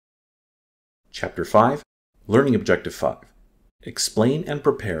Chapter 5, Learning Objective 5. Explain and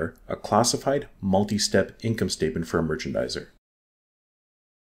prepare a classified multi-step income statement for a merchandiser.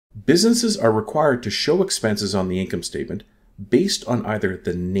 Businesses are required to show expenses on the income statement based on either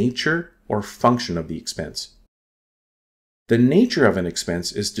the nature or function of the expense. The nature of an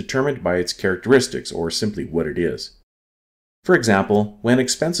expense is determined by its characteristics, or simply what it is. For example, when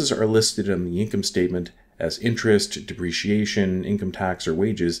expenses are listed on the income statement as interest, depreciation, income tax, or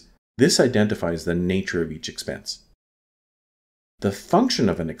wages, this identifies the nature of each expense. The function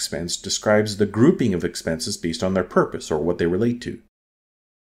of an expense describes the grouping of expenses based on their purpose or what they relate to.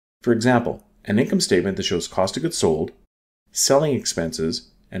 For example, an income statement that shows cost of goods sold, selling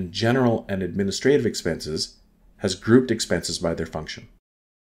expenses, and general and administrative expenses has grouped expenses by their function.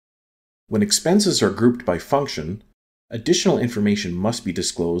 When expenses are grouped by function, additional information must be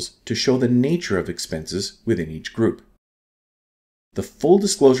disclosed to show the nature of expenses within each group. The full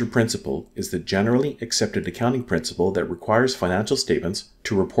disclosure principle is the generally accepted accounting principle that requires financial statements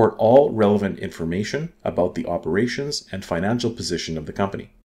to report all relevant information about the operations and financial position of the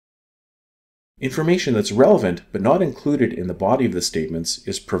company. Information that's relevant but not included in the body of the statements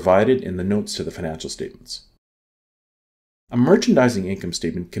is provided in the notes to the financial statements. A merchandising income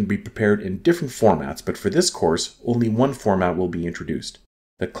statement can be prepared in different formats, but for this course, only one format will be introduced,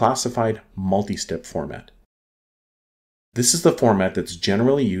 the classified multi-step format. This is the format that's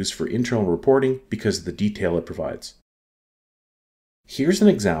generally used for internal reporting because of the detail it provides. Here's an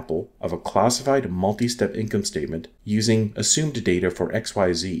example of a classified multi-step income statement using assumed data for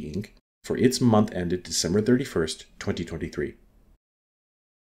XYZ Inc. for its month ended December 31st, 2023.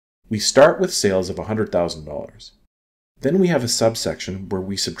 We start with sales of $100,000. Then we have a subsection where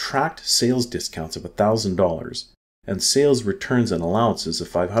we subtract sales discounts of $1,000 and sales returns and allowances of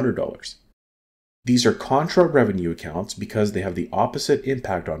 $500. These are contra revenue accounts because they have the opposite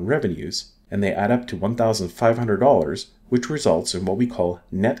impact on revenues, and they add up to $1,500, which results in what we call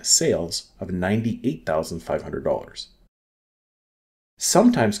net sales of $98,500.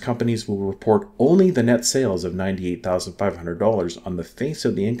 Sometimes companies will report only the net sales of $98,500 on the face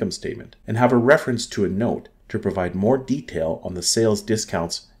of the income statement and have a reference to a note to provide more detail on the sales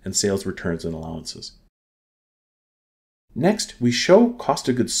discounts and sales returns and allowances. Next, we show cost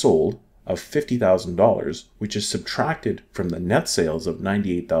of goods sold of $50,000, which is subtracted from the net sales of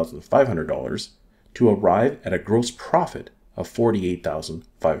 $98,500 to arrive at a gross profit of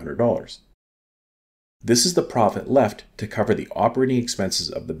 $48,500. This is the profit left to cover the operating expenses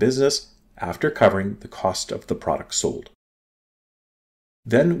of the business after covering the cost of the product sold.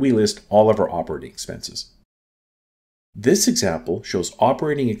 Then we list all of our operating expenses. This example shows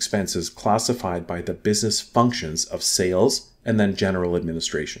operating expenses classified by the business functions of sales and then general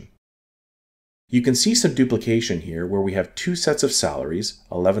administration. You can see some duplication here where we have two sets of salaries,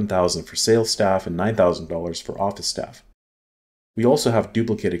 $11,000 for sales staff and $9,000 for office staff. We also have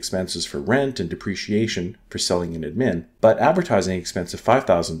duplicate expenses for rent and depreciation for selling and admin, but advertising expense of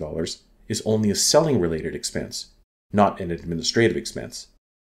 $5,000 is only a selling-related expense, not an administrative expense.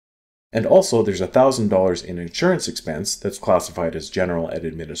 And also there's $1,000 in insurance expense that's classified as general and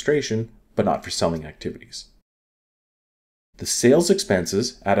administration, but not for selling activities. The sales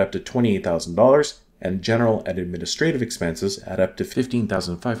expenses add up to $28,000 and general and administrative expenses add up to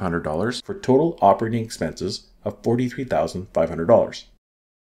 $15,500 for total operating expenses of $43,500.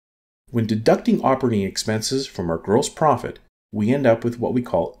 When deducting operating expenses from our gross profit, we end up with what we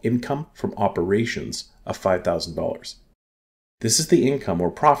call income from operations of $5,000. This is the income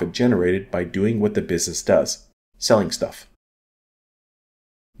or profit generated by doing what the business does, selling stuff.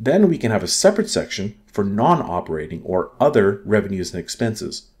 Then we can have a separate section for non-operating or other revenues and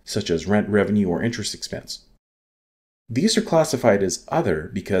expenses, such as rent revenue or interest expense. These are classified as other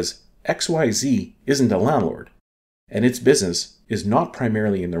because XYZ isn't a landlord, and its business is not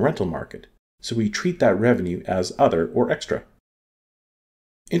primarily in the rental market, so we treat that revenue as other or extra.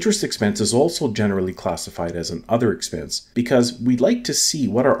 Interest expense is also generally classified as an other expense because we'd like to see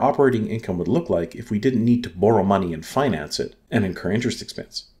what our operating income would look like if we didn't need to borrow money and finance it and incur interest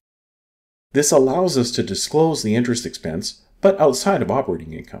expense. This allows us to disclose the interest expense, but outside of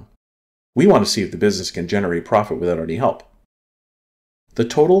operating income. We want to see if the business can generate profit without any help. The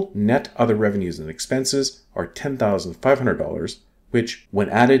total net other revenues and expenses are $10,500, which, when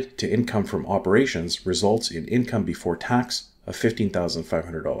added to income from operations, results in income before tax of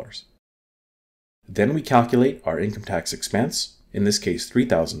 $15,500. Then we calculate our income tax expense, in this case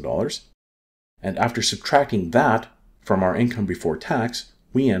 $3,000, and after subtracting that from our income before tax,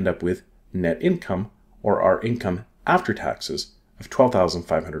 we end up with net income, or our income after taxes, of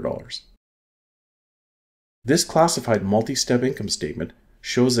 $12,500. This classified multi-step income statement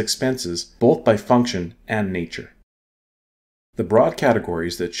shows expenses both by function and nature. The broad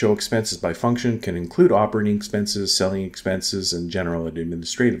categories that show expenses by function can include operating expenses, selling expenses, and general and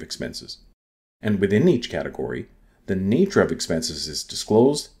administrative expenses. And within each category, the nature of expenses is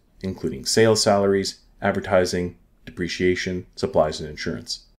disclosed, including sales salaries, advertising, depreciation, supplies, and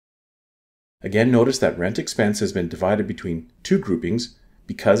insurance. Again, notice that rent expense has been divided between two groupings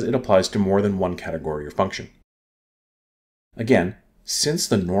because it applies to more than one category or function. Again, since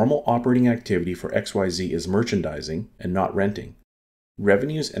the normal operating activity for XYZ is merchandising and not renting,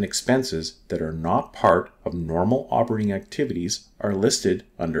 revenues and expenses that are not part of normal operating activities are listed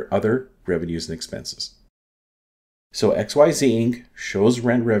under Other Revenues and Expenses. So XYZ Inc. shows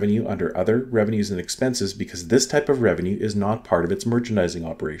rent revenue under Other Revenues and Expenses because this type of revenue is not part of its merchandising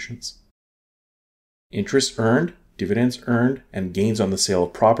operations. Interest earned, dividends earned, and gains on the sale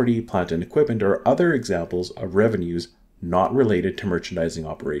of property, plant, and equipment are other examples of revenues not related to merchandising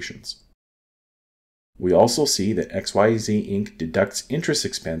operations. We also see that XYZ Inc. deducts interest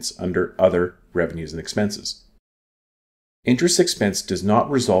expense under Other Revenues and Expenses. Interest expense does not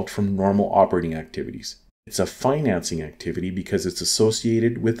result from normal operating activities. It's a financing activity because it's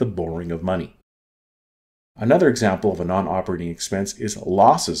associated with the borrowing of money. Another example of a non-operating expense is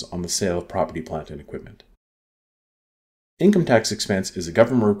losses on the sale of property, plant, and equipment. Income tax expense is a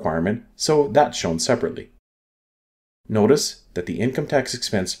government requirement, so that's shown separately. Notice that the income tax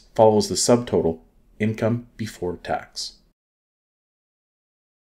expense follows the subtotal income before tax.